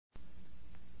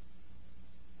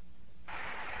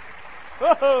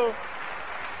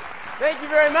Thank you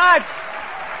very much.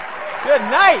 Good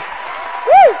night.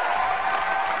 Woo!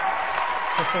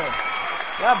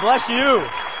 God bless you.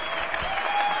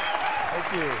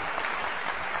 Thank you.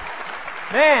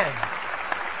 Man.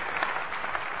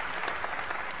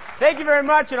 Thank you very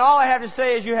much, and all I have to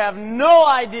say is you have no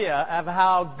idea of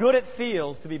how good it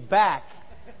feels to be back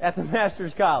at the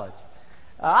Master's College.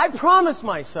 I promised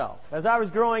myself, as I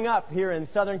was growing up here in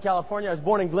Southern California, I was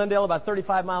born in Glendale, about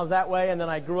 35 miles that way, and then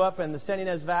I grew up in the San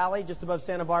Ynez Valley, just above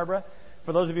Santa Barbara.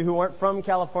 For those of you who aren't from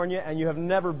California and you have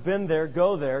never been there.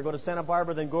 Go to Santa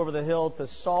Barbara, then go over the hill to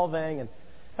Solvang, and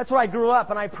that's where I grew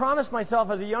up. And I promised myself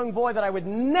as a young boy that I would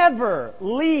never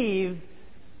leave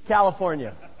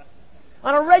California.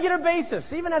 On a regular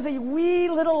basis, even as a wee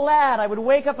little lad, I would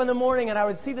wake up in the morning and I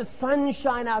would see the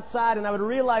sunshine outside, and I would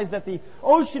realize that the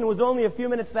ocean was only a few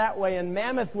minutes that way, and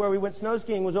Mammoth, where we went snow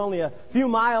skiing, was only a few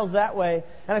miles that way.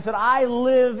 And I said, I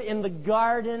live in the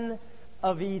Garden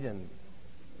of Eden.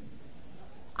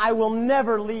 I will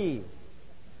never leave.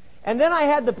 And then I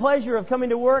had the pleasure of coming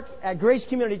to work at Grace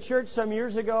Community Church some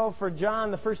years ago for John,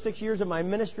 the first 6 years of my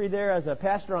ministry there as a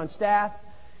pastor on staff.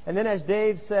 And then as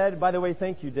Dave said, by the way,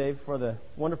 thank you, Dave, for the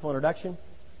wonderful introduction.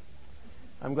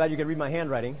 I'm glad you could read my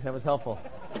handwriting. That was helpful.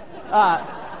 I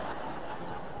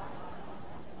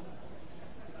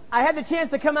had the chance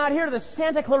to come out here to the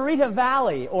Santa Clarita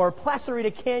Valley, or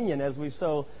Placerita Canyon, as we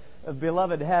so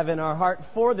beloved have in our heart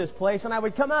for this place. And I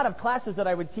would come out of classes that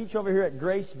I would teach over here at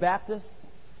Grace Baptist,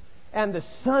 and the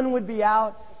sun would be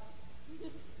out.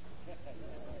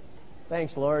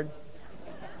 Thanks, Lord.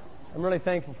 I'm really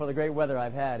thankful for the great weather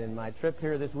I've had in my trip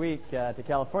here this week to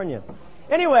California.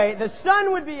 Anyway, the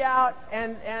sun would be out,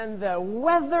 and the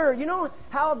weather, you know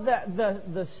how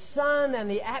the sun and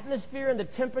the atmosphere and the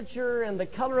temperature and the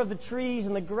color of the trees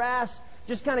and the grass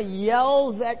just kind of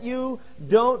yells at you,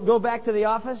 don't go back to the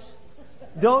office,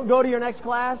 don't go to your next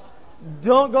class,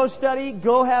 don't go study,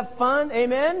 go have fun.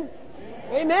 Amen?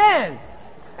 Amen.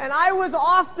 And I was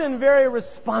often very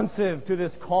responsive to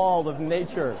this call of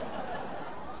nature.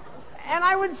 And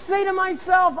I would say to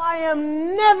myself, I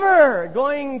am never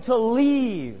going to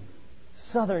leave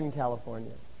Southern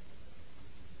California.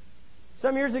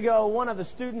 Some years ago, one of the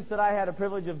students that I had a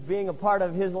privilege of being a part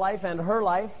of his life and her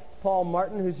life, Paul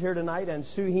Martin, who's here tonight, and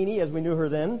Sue Heaney, as we knew her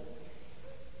then,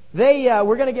 they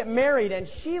were going to get married, and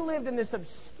she lived in this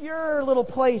obscure little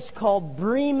place called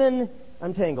Bremen,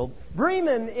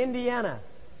 Bremen, Indiana.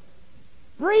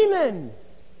 Bremen,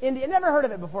 Indiana. Never heard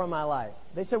of it before in my life.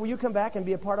 They said, will you come back and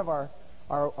be a part of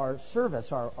our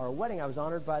service, our wedding? I was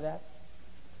honored by that.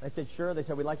 I said, sure. They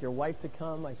said, we'd like your wife to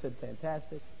come. I said,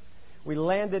 fantastic. We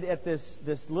landed at this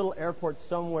little airport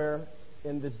somewhere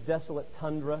in this desolate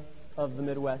tundra of the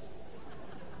Midwest.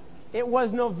 It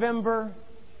was November.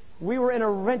 We were in a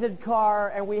rented car,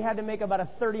 and we had to make about a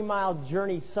 30-mile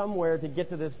journey somewhere to get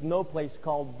to this no place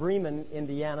called Bremen,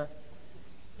 Indiana.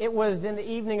 It was in the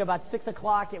evening, about 6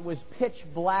 o'clock. It was pitch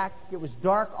black. It was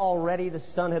dark already. The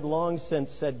sun had long since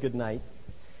said goodnight.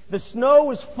 The snow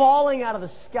was falling out of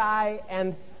the sky,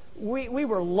 and we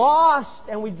were lost,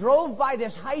 and we drove by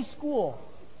this high school.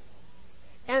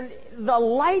 And the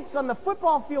lights on the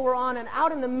football field were on, and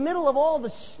out in the middle of all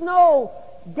the snow,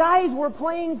 guys were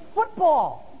playing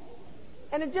football.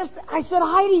 And I said,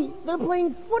 Heidi, they're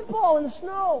playing football in the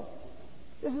snow.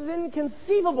 This is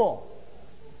inconceivable.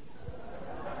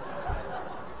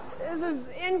 This is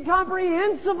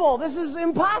incomprehensible. This is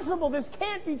impossible. This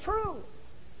can't be true.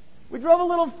 We drove a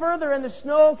little further, and the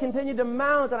snow continued to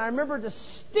mount, and I remember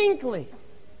distinctly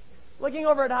looking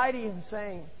over at Heidi and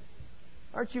saying,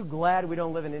 aren't you glad we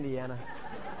don't live in Indiana?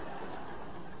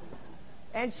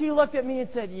 And she looked at me and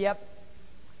said, yep.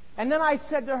 And then I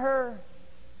said to her,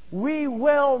 we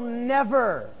will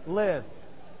never live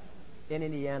in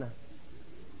Indiana.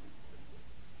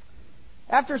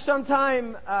 After some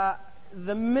time,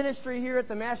 the ministry here at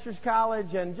the Master's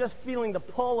College, and just feeling the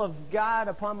pull of God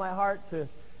upon my heart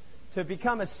to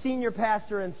become a senior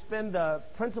pastor and spend the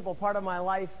principal part of my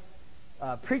life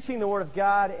preaching the Word of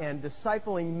God and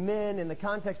discipling men in the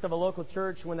context of a local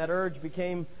church, when that urge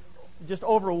became just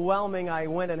overwhelming, I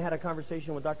went and had a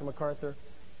conversation with Dr. MacArthur.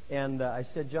 And I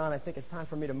said, John, I think it's time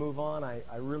for me to move on. I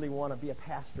really want to be a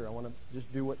pastor. I want to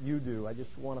just do what you do. I just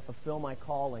want to fulfill my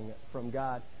calling from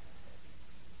God.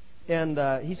 And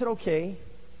he said, okay,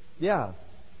 yeah.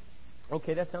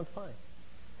 Okay, that sounds fine.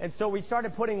 And so we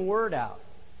started putting word out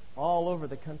all over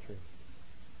the country.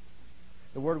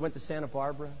 The word went to Santa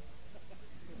Barbara.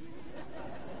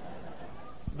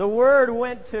 The word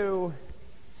went to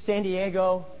San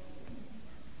Diego.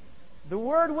 The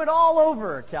word went all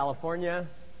over California.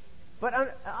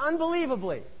 But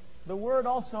unbelievably, the word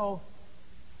also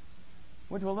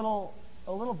Went to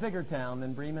a little bigger town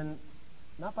than Bremen,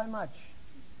 not by much.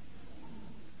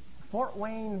 Fort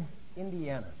Wayne,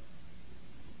 Indiana.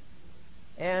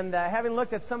 And having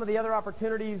looked at some of the other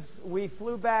opportunities, we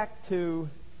flew back to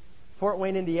Fort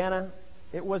Wayne, Indiana.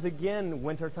 It was again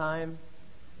wintertime.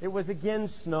 It was again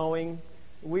snowing.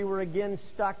 We were again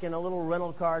stuck in a little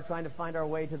rental car trying to find our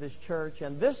way to this church.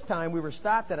 And this time we were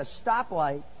stopped at a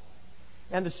stoplight.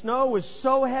 And the snow was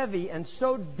so heavy and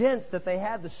so dense that they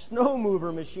had the snow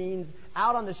mover machines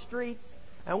out on the streets.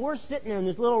 And we're sitting in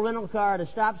this little rental car at a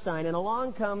stop sign, and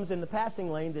along comes in the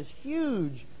passing lane this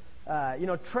huge,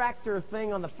 tractor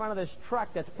thing on the front of this truck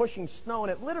that's pushing snow,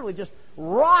 and it literally just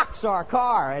rocks our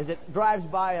car as it drives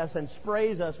by us and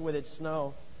sprays us with its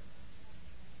snow.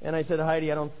 And I said,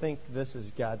 Heidi, I don't think this is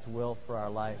God's will for our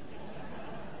life.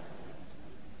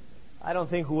 I don't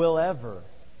think we'll ever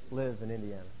live in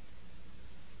Indiana.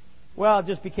 Well, it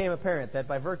just became apparent that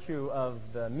by virtue of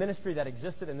the ministry that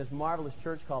existed in this marvelous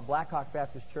church called Blackhawk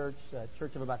Baptist Church, a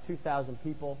church of about 2,000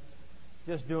 people,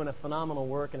 just doing a phenomenal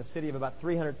work in a city of about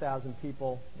 300,000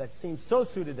 people that seemed so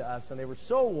suited to us, and they were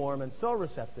so warm and so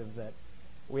receptive that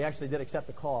we actually did accept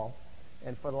the call.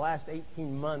 And for the last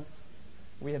 18 months,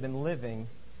 we have been living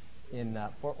in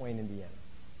Fort Wayne, Indiana.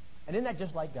 And isn't that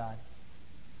just like God?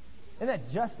 Isn't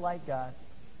that just like God?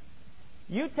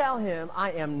 You tell him,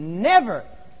 I am never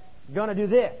going to do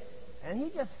this. And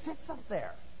he just sits up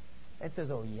there and says,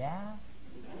 oh, yeah?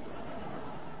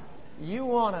 You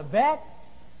want to bet?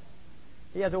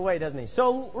 He has a way, doesn't he?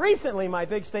 So recently, my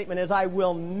big statement is, I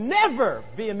will never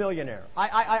be a millionaire.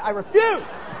 I refuse.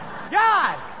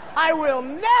 God, I will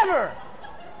never,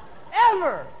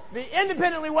 ever be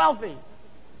independently wealthy.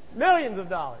 Millions of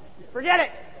dollars. Forget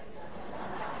it.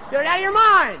 Get it out of your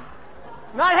mind.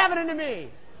 Not happening to me.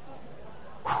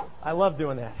 I love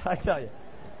doing that, I tell you.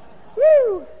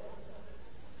 Woo!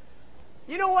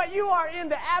 You know what? You are in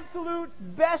the absolute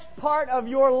best part of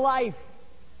your life.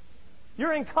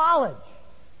 You're in college.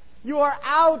 You are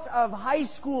out of high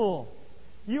school.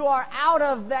 You are out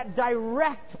of that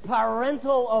direct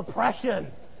parental oppression.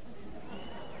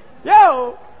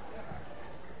 Yo!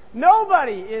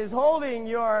 Nobody is holding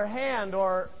your hand,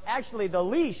 or actually the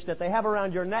leash that they have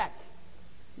around your neck.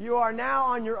 You are now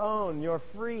on your own. You're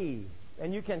free.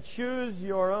 And you can choose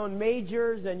your own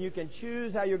majors, and you can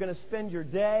choose how you're going to spend your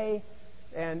day.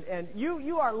 And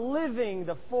you are living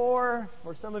the 4,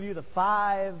 for some of you the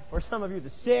 5, for some of you the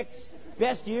 6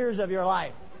 best years of your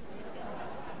life.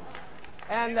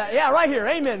 And right here.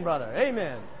 Amen, brother.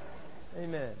 Amen.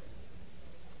 Amen.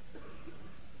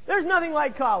 There's nothing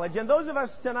like college. And those of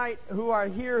us tonight who are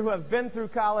here who have been through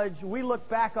college, we look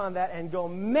back on that and go,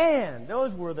 man,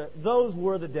 those were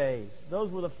the days. Those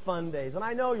were the fun days. And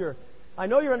I know you're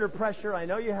under pressure. I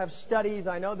know you have studies.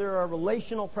 I know there are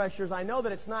relational pressures. I know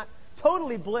that it's not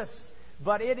totally bliss,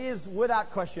 but it is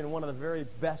without question one of the very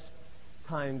best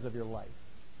times of your life.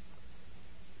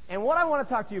 And what I want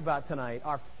to talk to you about tonight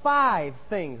are 5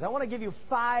 things. I want to give you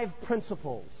 5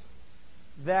 principles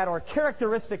that are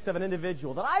characteristics of an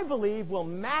individual that I believe will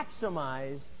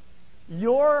maximize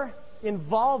your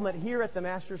involvement here at the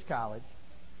Master's College.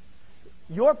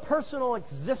 Your personal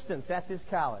existence at this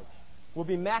college will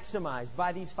be maximized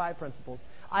by these 5 principles.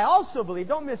 I also believe,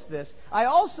 don't miss this, I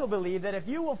also believe that if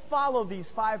you will follow these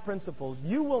 5 principles,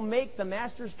 you will make the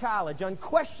Master's College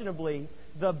unquestionably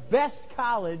the best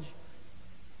college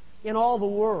in all the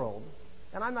world.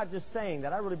 And I'm not just saying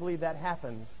that. I really believe that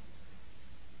happens.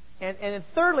 And then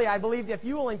thirdly, I believe that if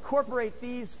you will incorporate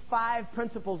these 5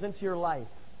 principles into your life,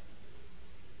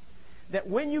 that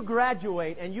when you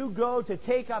graduate and you go to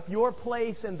take up your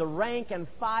place in the rank and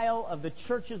file of the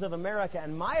churches of America,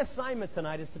 and my assignment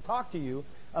tonight is to talk to you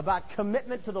about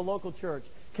commitment to the local church,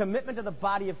 commitment to the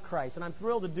body of Christ, and I'm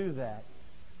thrilled to do that.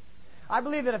 I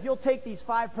believe that if you'll take these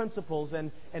 5 principles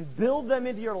and build them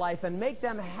into your life and make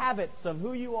them habits of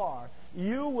who you are,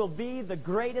 you will be the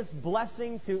greatest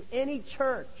blessing to any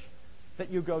church that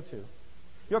you go to.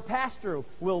 Your pastor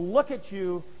will look at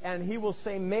you and he will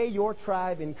say, may your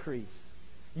tribe increase.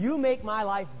 You make my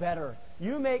life better.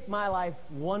 You make my life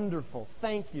wonderful.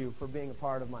 Thank you for being a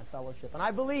part of my fellowship. And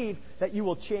I believe that you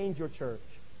will change your church.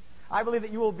 I believe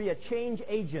that you will be a change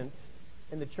agent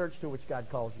in the church to which God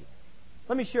calls you.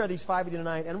 Let me share these 5 with you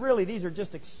tonight. And really, these are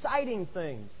just exciting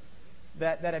things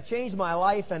that have changed my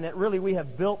life and that really we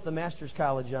have built the Master's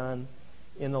College on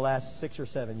in the last 6 or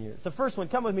 7 years. The first one,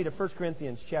 come with me to 1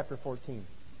 Corinthians chapter 14.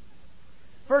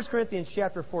 1 Corinthians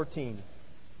chapter 14.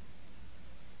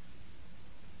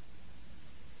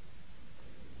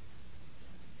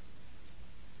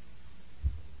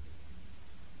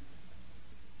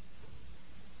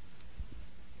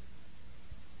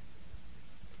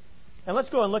 And let's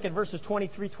go and look at verses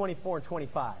 23, 24, and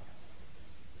 25.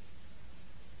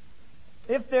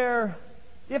 If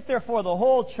therefore the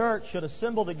whole church should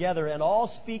assemble together and all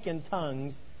speak in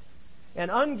tongues, and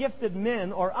ungifted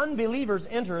men or unbelievers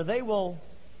enter, they will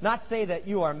not say that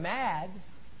you are mad.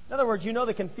 In other words, you know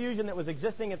the confusion that was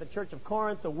existing at the church of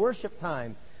Corinth, the worship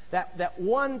time, that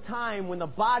one time when the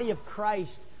body of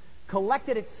Christ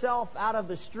collected itself out of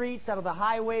the streets, out of the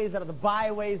highways, out of the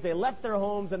byways. They left their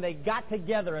homes and they got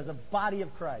together as a body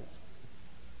of Christ.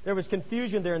 There was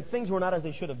confusion there and things were not as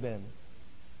they should have been.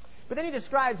 But then he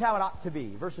describes how it ought to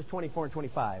be, verses 24 and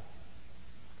 25.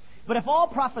 But if all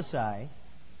prophesy,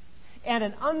 and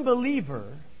an unbeliever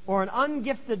or an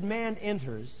ungifted man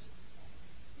enters,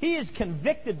 he is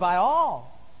convicted by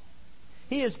all.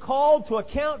 He is called to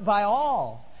account by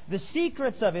all. The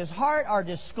secrets of his heart are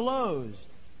disclosed.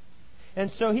 And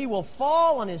so he will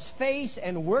fall on his face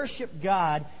and worship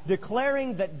God,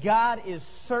 declaring that God is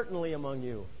certainly among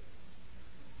you.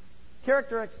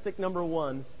 Characteristic number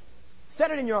 1, set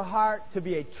it in your heart to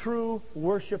be a true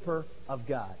worshiper of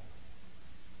God.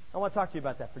 I want to talk to you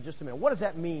about that for just a minute. What does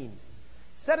that mean?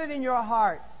 Set it in your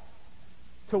heart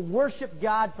to worship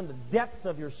God from the depth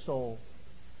of your soul.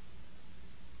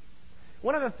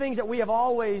 One of the things that we have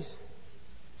always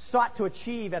sought to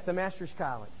achieve at the Master's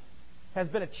College has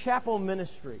been a chapel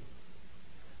ministry.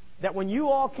 That when you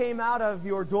all came out of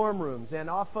your dorm rooms and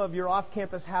off of your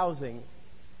off-campus housing,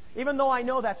 even though I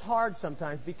know that's hard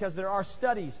sometimes because there are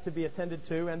studies to be attended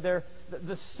to and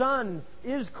the sun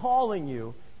is calling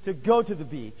you to go to the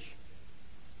beach,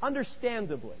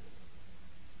 understandably.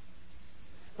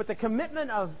 But the commitment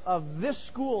of this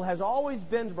school has always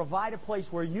been to provide a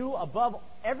place where you, above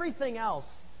everything else,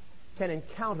 can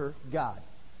encounter God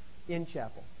in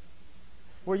chapel.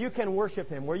 Where you can worship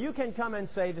Him. Where you can come and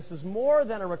say, this is more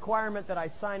than a requirement that I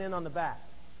sign in on the back.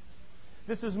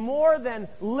 This is more than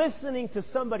listening to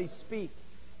somebody speak.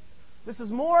 This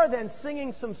is more than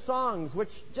singing some songs,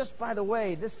 which, just by the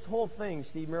way, this whole thing,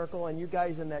 Steve Miracle, and you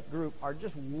guys in that group are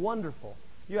just wonderful.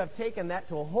 You have taken that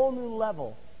to a whole new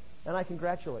level, and I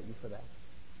congratulate you for that.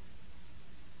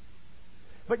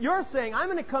 But you're saying, I'm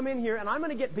going to come in here and I'm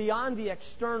going to get beyond the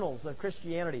externals of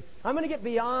Christianity. I'm going to get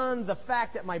beyond the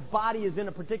fact that my body is in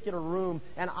a particular room,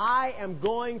 and I am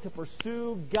going to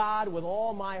pursue God with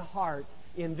all my heart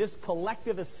in this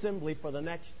collective assembly for the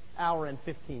next hour and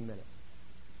 15 minutes.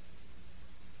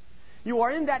 You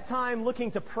are in that time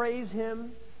looking to praise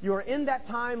Him. You are in that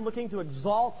time looking to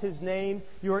exalt His name.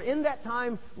 You are in that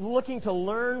time looking to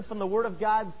learn from the Word of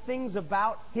God things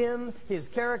about Him, His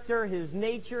character, His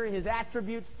nature, His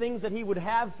attributes, things that He would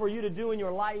have for you to do in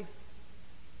your life.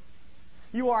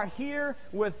 You are here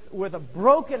with a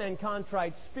broken and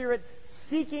contrite spirit,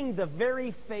 seeking the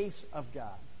very face of God.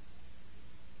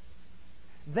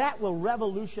 That will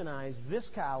revolutionize this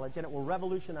college, and it will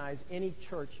revolutionize any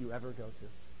church you ever go to.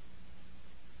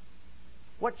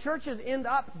 What churches end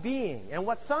up being, and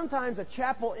what sometimes a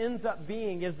chapel ends up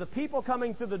being, is the people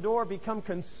coming through the door become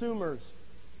consumers.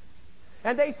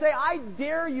 And they say, I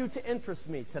dare you to interest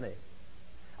me today.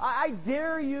 I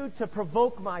dare you to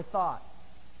provoke my thought.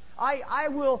 I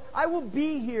will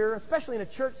be here, especially in a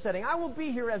church setting, I will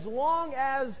be here as long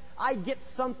as I get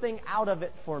something out of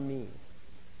it for me.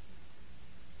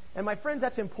 And my friends,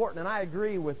 that's important, and I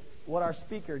agree with what our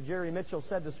speaker, Jerry Mitchell,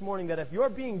 said this morning, that if you're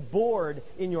being bored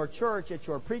in your church, it's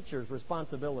your preacher's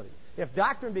responsibility. If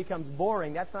doctrine becomes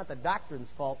boring, that's not the doctrine's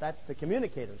fault, that's the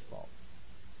communicator's fault.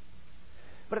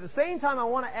 But at the same time, I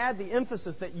want to add the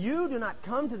emphasis that you do not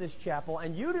come to this chapel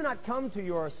and you do not come to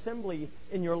your assembly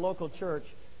in your local church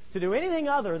to do anything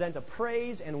other than to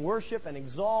praise and worship and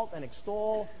exalt and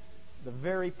extol the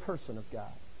very person of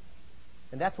God.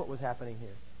 And that's what was happening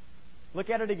here. Look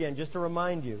at it again, just to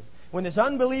remind you. When this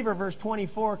unbeliever, verse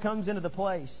 24, comes into the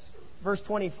place, verse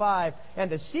 25, and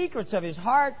the secrets of his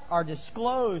heart are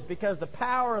disclosed because the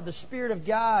power of the Spirit of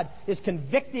God is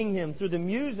convicting him through the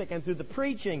music and through the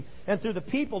preaching and through the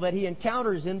people that he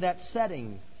encounters in that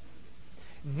setting.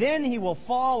 Then he will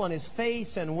fall on his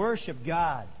face and worship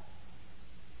God.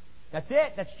 That's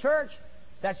it. That's church.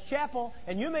 That's chapel.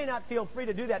 And you may not feel free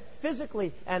to do that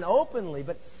physically and openly,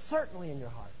 but certainly in your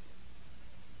heart.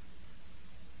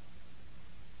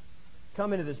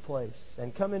 Come into this place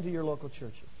and come into your local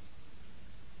churches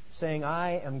saying,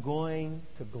 I am going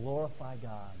to glorify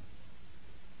God.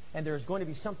 And there's going to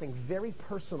be something very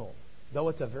personal, though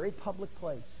it's a very public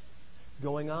place,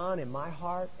 going on in my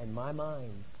heart and my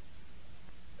mind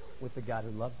with the God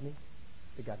who loves me,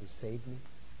 the God who saved me,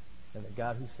 and the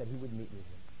God who said He would meet me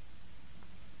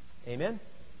here. Amen?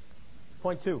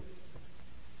 Point 2.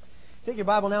 Take your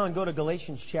Bible now and go to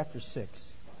Galatians chapter 6.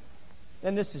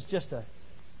 And this is just a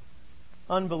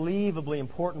unbelievably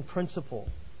important principle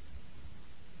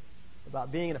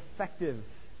about being an effective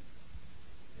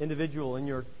individual in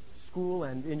your school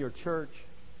and in your church.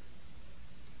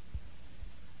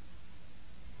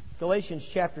 Galatians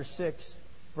chapter 6,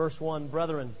 verse 1,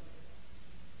 brethren.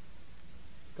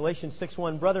 Galatians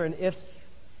 6:1, brethren,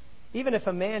 even if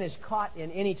a man is caught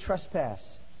in any trespass,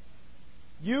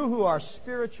 you who are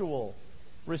spiritual,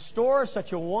 restore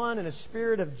such a one in a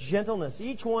spirit of gentleness,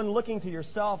 each one looking to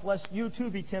yourself, lest you too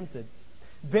be tempted.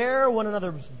 Bear one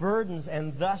another's burdens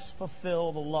and thus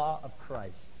fulfill the law of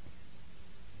Christ.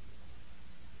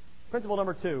 Principle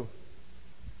number 2,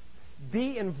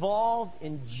 be involved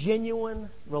in genuine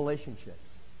relationships.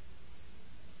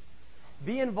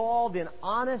 Be involved in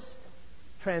honest,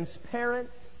 transparent,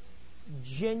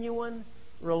 genuine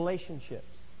relationships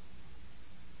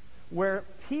where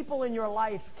people in your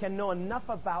life can know enough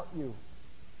about you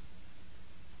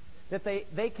that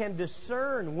they can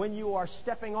discern when you are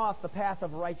stepping off the path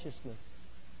of righteousness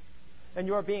and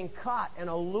you are being caught and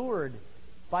allured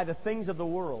by the things of the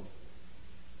world.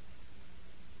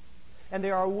 And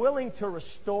they are willing to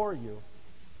restore you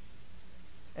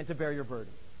and to bear your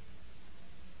burden.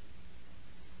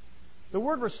 The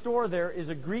word restore there is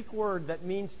a Greek word that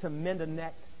means to mend a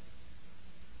neck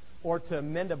or to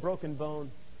mend a broken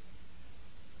bone.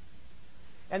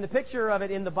 And the picture of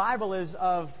it in the Bible is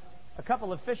of a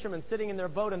couple of fishermen sitting in their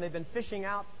boat, and they've been fishing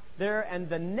out there, and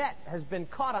the net has been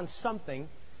caught on something,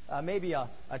 maybe a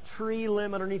tree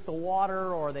limb underneath the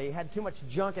water, or they had too much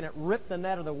junk and it ripped the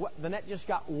net, or the net just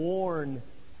got worn.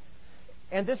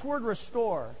 And this word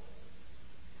restore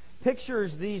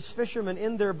pictures these fishermen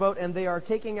in their boat, and they are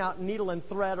taking out needle and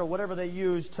thread or whatever they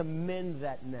use to mend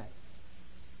that net.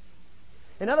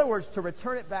 In other words, to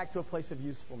return it back to a place of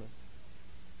usefulness.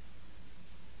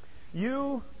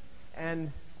 You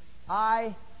and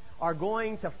I are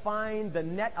going to find the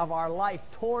net of our life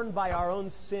torn by our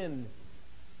own sin,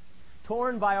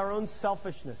 torn by our own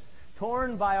selfishness,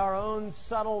 torn by our own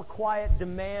subtle, quiet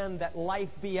demand that life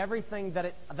be everything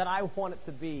that I want it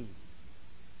to be.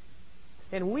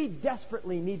 And we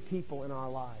desperately need people in our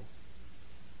lives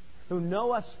who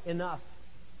know us enough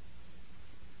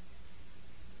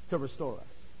to restore us,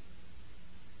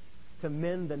 to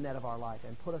mend the net of our life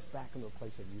and put us back into a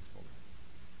place of usefulness.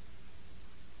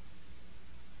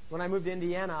 When I moved to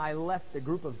Indiana, I left a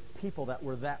group of people that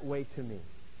were that way to me.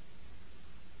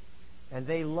 And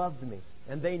they loved me,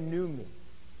 and they knew me,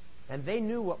 and they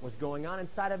knew what was going on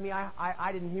inside of me.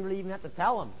 I didn't really even have to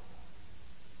tell them.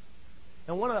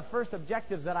 And one of the first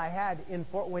objectives that I had in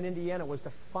Fort Wayne, Indiana, was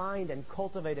to find and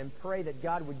cultivate and pray that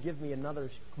God would give me another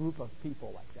group of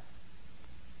people like that.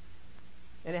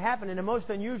 And it happened in a most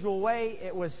unusual way.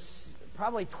 It was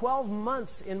probably 12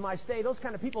 months in my stay. Those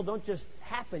kind of people don't just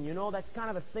happen, you know. That's kind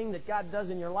of a thing that God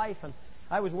does in your life. And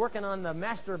I was working on the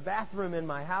master bathroom in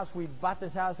my house. We bought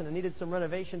this house and it needed some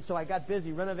renovation, so I got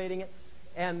busy renovating it.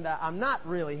 And I'm not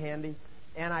really handy.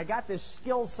 And I got this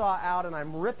skill saw out, and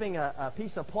I'm ripping a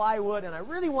piece of plywood, and I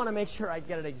really want to make sure I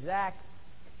get it exact.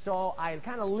 So I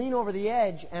kind of lean over the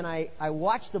edge, and I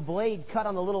watch the blade cut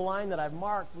on the little line that I've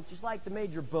marked, which is like the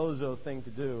major bozo thing to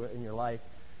do in your life.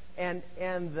 And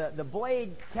the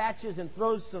blade catches and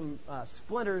throws some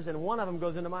splinters, and one of them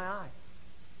goes into my eye.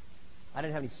 I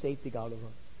didn't have any safety goggles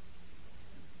on.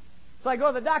 So I go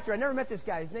to the doctor. I never met this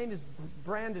guy. His name is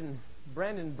Brandon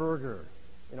Berger.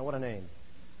 You know, what a name.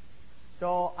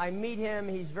 So I meet him.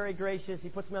 He's very gracious. He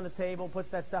puts me on the table, puts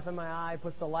that stuff in my eye,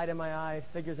 puts the light in my eye,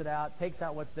 figures it out, takes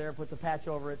out what's there, puts a patch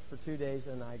over it for 2 days,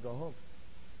 and I go home.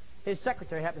 His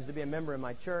secretary happens to be a member in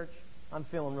my church. I'm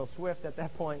feeling real swift at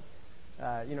that point.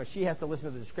 She has to listen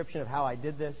to the description of how I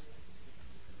did this.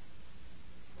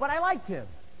 But I liked him.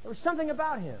 There was something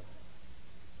about him.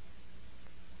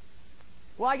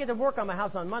 Well, I get to work on my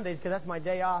house on Mondays because that's my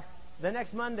day off. The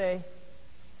next Monday,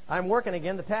 I'm working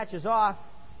again. The patch is off.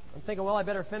 I'm thinking, well, I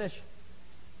better finish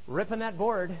ripping that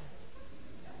board.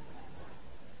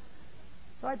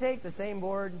 So I take the same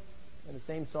board and the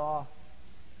same saw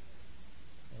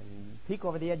and peek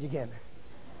over the edge again.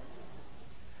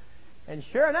 And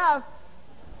sure enough,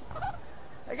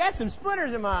 I got some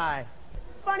splinters in my eye.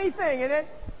 Funny thing, isn't it?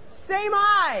 Same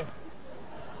eye.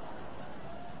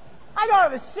 I go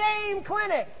to the same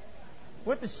clinic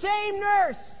with the same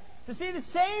nurse to see the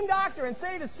same doctor and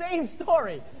say the same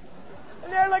story.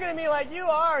 And they're looking at me like, you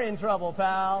are in trouble,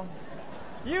 pal.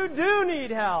 You do need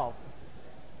help.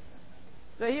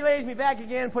 So he lays me back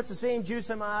again, puts the same juice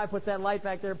in my eye, puts that light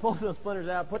back there, pulls those splinters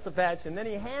out, puts a patch, and then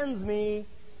he hands me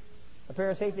a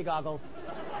pair of safety goggles.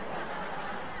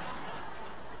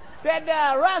 Said,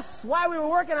 Russ, while we were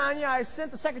working on you, I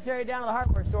sent the secretary down to the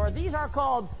hardware store. These are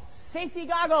called safety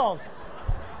goggles.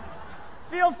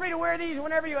 Feel free to wear these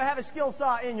whenever you have a skill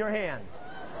saw in your hand.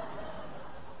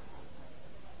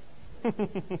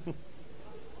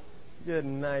 Good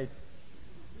night.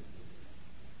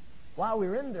 While we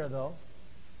were in there, though,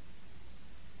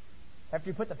 after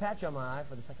he put the patch on my eye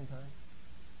for the second time,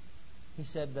 he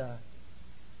said,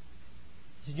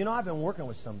 you know, I've been working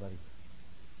with somebody.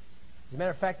 As a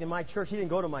matter of fact, in my church, he didn't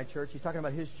go to my church. He's talking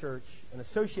about his church. An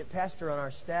associate pastor on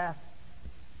our staff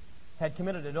had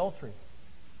committed adultery.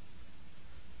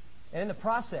 And in the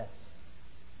process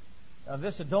of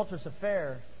this adulterous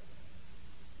affair,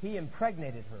 he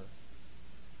impregnated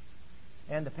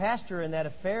her. And the pastor in that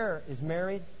affair is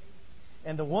married,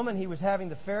 and the woman he was having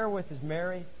the affair with is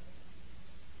married.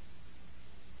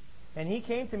 And he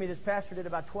came to me, this pastor did,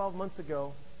 about 12 months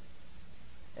ago,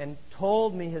 and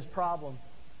told me his problem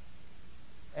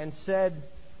and said,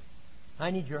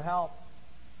 I need your help.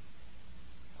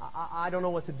 I don't know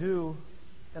what to do.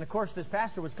 And of course, this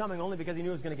pastor was coming only because he knew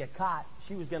he was going to get caught.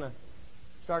 She was going to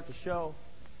start to show.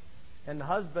 And the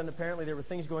husband, apparently there were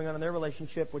things going on in their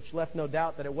relationship which left no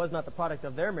doubt that it was not the product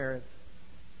of their marriage.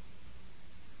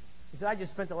 He said, I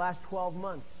just spent the last 12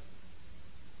 months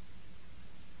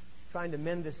trying to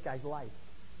mend this guy's life.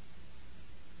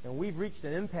 And we've reached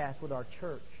an impasse with our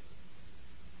church.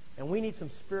 And we need some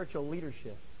spiritual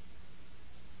leadership.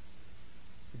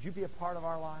 Would you be a part of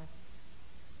our lives?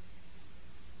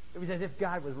 It was as if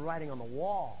God was writing on the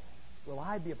wall. Will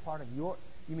I be a part of your...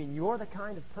 You mean you're the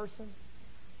kind of person,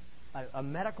 a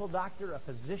medical doctor, a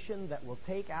physician that will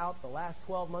take out the last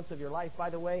 12 months of your life? By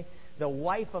the way, the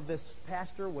wife of this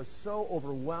pastor was so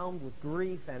overwhelmed with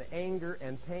grief and anger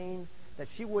and pain that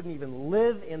she wouldn't even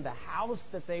live in the house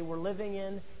that they were living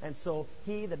in. And so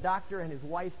he, the doctor, and his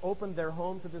wife opened their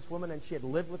home to this woman, and she had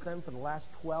lived with them for the last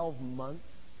 12 months.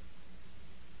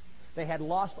 They had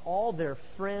lost all their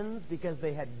friends because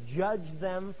they had judged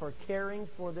them for caring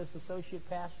for this associate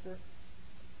pastor,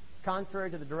 contrary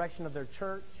to the direction of their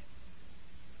church.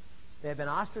 They had been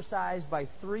ostracized by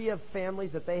 3 of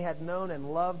families that they had known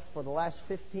and loved for the last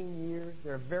 15 years,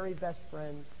 their very best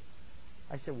friends.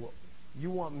 I said, well, you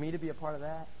want me to be a part of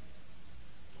that?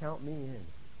 Count me in.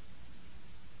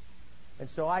 And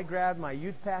so I grabbed my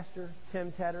youth pastor,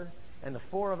 Tim Tedder, and the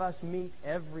 4 of us meet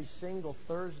every single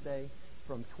Thursday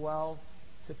from 12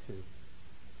 to 2. And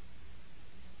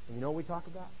you know what we talk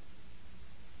about?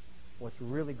 What's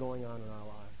really going on in our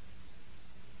lives.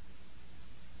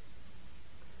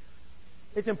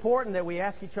 It's important that we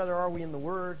ask each other, are we in the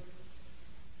Word?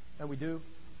 And we do.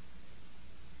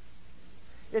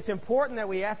 It's important that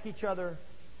we ask each other,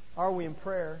 are we in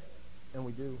prayer? And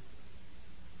we do.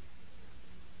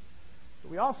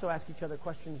 But we also ask each other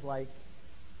questions like,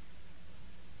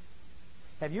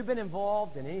 have you been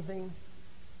involved in anything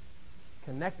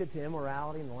connected to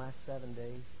immorality in the last 7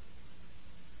 days?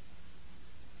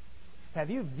 Have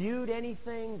you viewed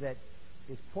anything that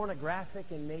is pornographic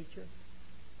in nature?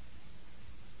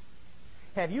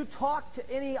 Have you talked to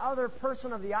any other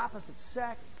person of the opposite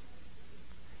sex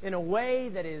in a way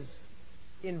that is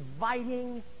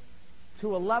inviting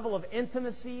to a level of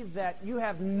intimacy that you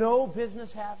have no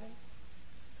business having?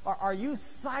 Are you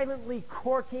silently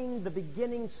courting the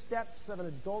beginning steps of an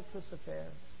adulterous affair?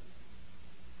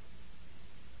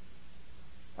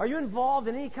 Are you involved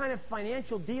in any kind of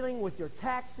financial dealing with your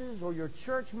taxes or your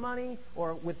church money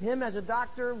or with him as a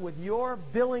doctor, with your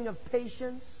billing of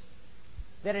patients,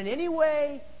 that in any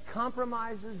way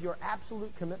compromises your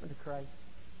absolute commitment to Christ?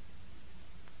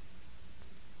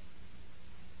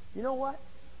 You know what?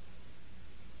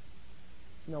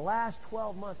 In the last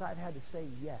 12 months, I've had to say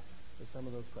yes to some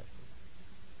of those questions.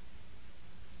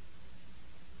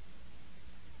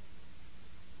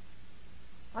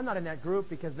 I'm not in that group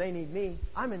because they need me.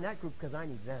 I'm in that group because I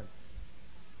need them.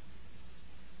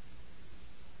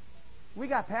 We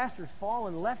got pastors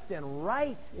falling left and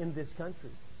right in this country.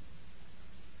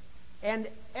 And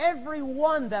every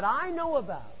one that I know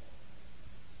about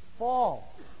falls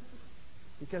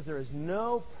because there is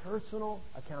no personal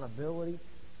accountability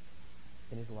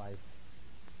in his life.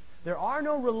 There are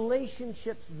no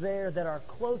relationships there that are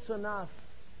close enough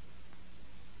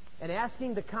and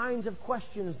asking the kinds of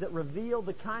questions that reveal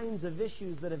the kinds of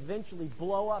issues that eventually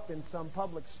blow up in some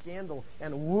public scandal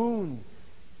and wound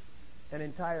an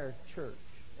entire church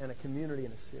and a community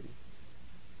and a city.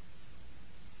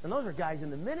 And those are guys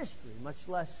in the ministry, much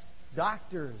less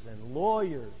doctors and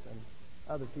lawyers and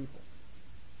other people.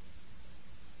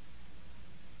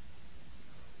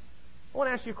 I want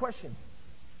to ask you a question.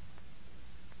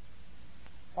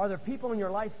 Are there people in your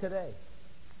life today,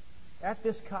 at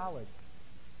this college,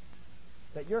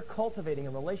 that you're cultivating a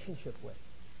relationship with,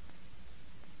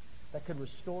 that could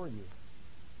restore you,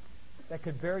 that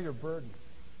could bear your burden,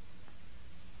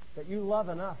 that you love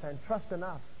enough and trust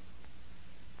enough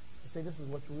to say, this is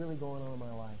what's really going on in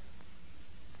my life.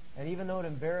 And even though it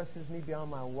embarrasses me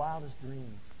beyond my wildest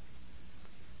dreams,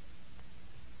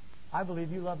 I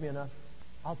believe you love me enough,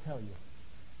 I'll tell you.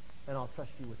 And I'll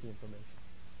trust you with the information.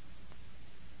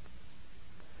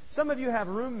 Some of you have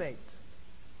roommates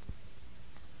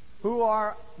who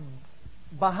are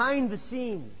behind the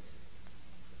scenes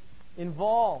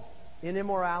involved in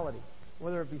immorality,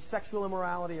 whether it be sexual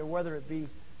immorality or whether it be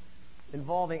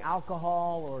involving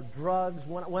alcohol or drugs.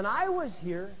 When I was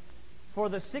here for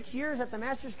the 6 years at the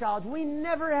Master's College, we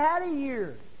never had a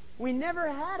year. We never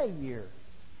had a year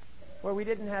where we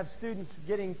didn't have students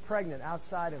getting pregnant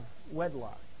outside of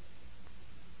wedlock,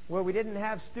 where we didn't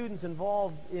have students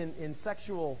involved in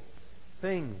sexual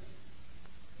things,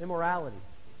 immorality.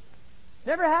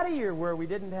 Never had a year where we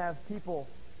didn't have people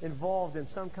involved in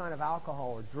some kind of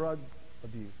alcohol or drug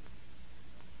abuse.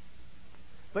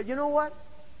 But you know what?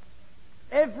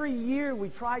 Every year we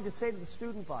tried to say to the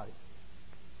student body,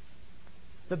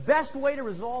 the best way to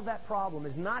resolve that problem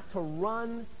is not to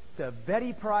run to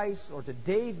Betty Price or to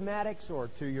Dave Maddox or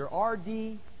to your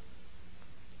RD.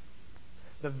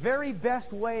 The very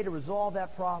best way to resolve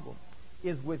that problem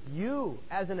is with you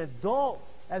as an adult,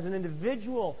 as an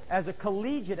individual, as a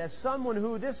collegiate, as someone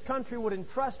who this country would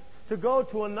entrust to go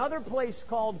to another place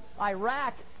called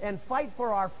Iraq and fight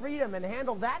for our freedom and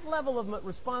handle that level of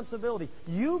responsibility.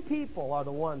 You people are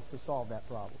the ones to solve that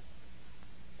problem.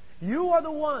 You are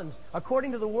the ones,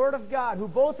 according to the Word of God, who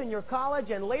both in your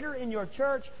college and later in your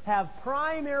church have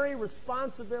primary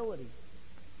responsibility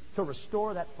to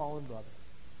restore that fallen brother.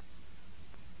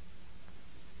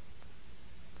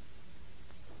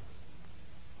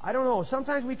 I don't know.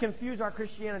 Sometimes we confuse our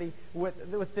Christianity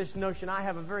with this notion, I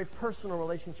have a very personal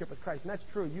relationship with Christ. And that's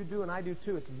true. You do and I do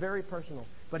too. It's very personal.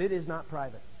 But it is not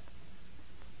private.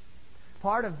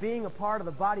 Part of being a part of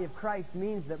the body of Christ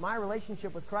means that my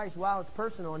relationship with Christ, while it's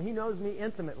personal, and He knows me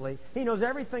intimately, He knows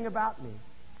everything about me.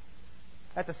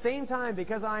 At the same time,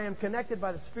 because I am connected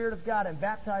by the Spirit of God and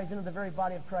baptized into the very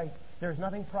body of Christ, there's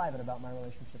nothing private about my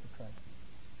relationship with Christ.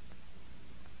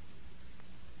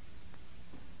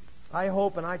 I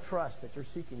hope and I trust that you're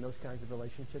seeking those kinds of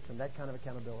relationships and that kind of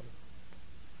accountability.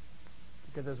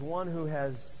 Because as one who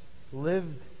has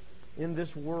lived in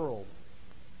this world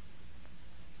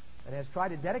and has tried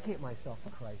to dedicate myself to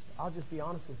Christ, I'll just be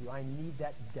honest with you, I need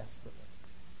that desperately.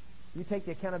 You take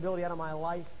the accountability out of my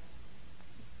life,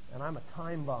 and I'm a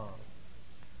time bomb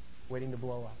waiting to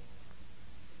blow up.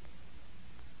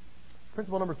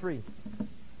 Principle number 3,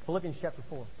 Philippians chapter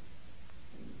 4.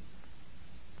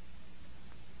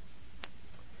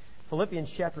 Philippians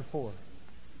chapter 4.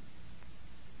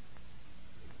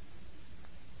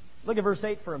 Look at verse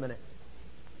 8 for a minute.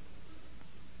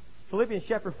 Philippians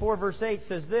chapter 4, verse 8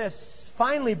 says this,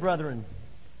 Finally, brethren,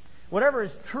 whatever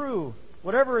is true,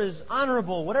 whatever is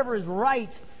honorable, whatever is right,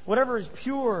 whatever is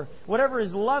pure, whatever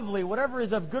is lovely, whatever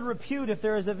is of good repute, if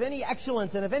there is of any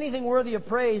excellence and if anything worthy of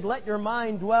praise, let your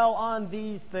mind dwell on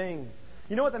these things.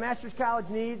 You know what the Master's College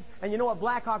needs? And you know what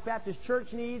Black Hawk Baptist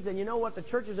Church needs? And you know what the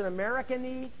churches in America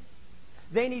need?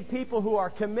 They need people who are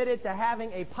committed to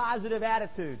having a positive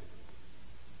attitude.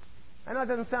 I know it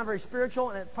doesn't sound very spiritual,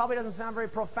 and it probably doesn't sound very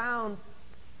profound,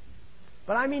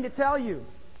 but I mean to tell you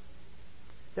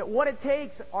that what it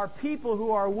takes are people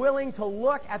who are willing to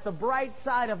look at the bright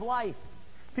side of life.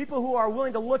 People who are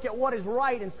willing to look at what is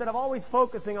right instead of always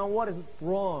focusing on what is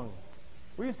wrong.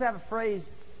 We used to have a phrase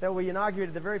that we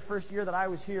inaugurated the very first year that I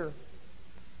was here.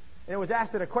 And it was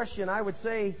asked at a question, I would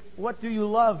say, what do you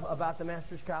love about the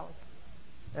Master's College?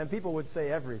 And people would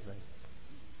say everything.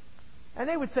 And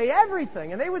they would say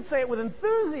everything. And they would say it with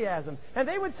enthusiasm. And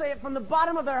they would say it from the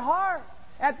bottom of their heart.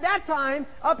 At that time,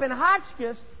 up in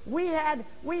Hotchkiss, we had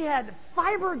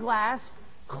fiberglass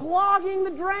clogging the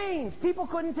drains. People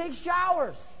couldn't take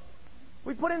showers.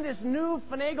 We put in this new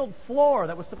finagled floor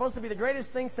that was supposed to be the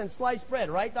greatest thing since sliced bread.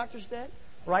 Right, Dr. Stead?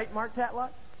 Right, Mark Tatlock?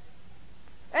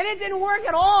 And it didn't work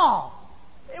at all.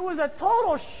 It was a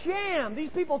total sham.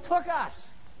 These people took us.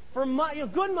 For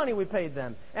good money we paid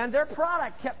them. And their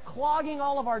product kept clogging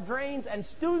all of our drains, and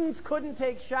students couldn't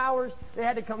take showers. They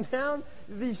had to come down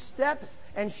these steps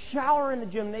and shower in the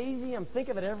gymnasium. Think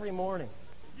of it every morning.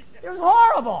 It was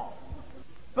horrible.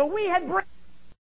 But we had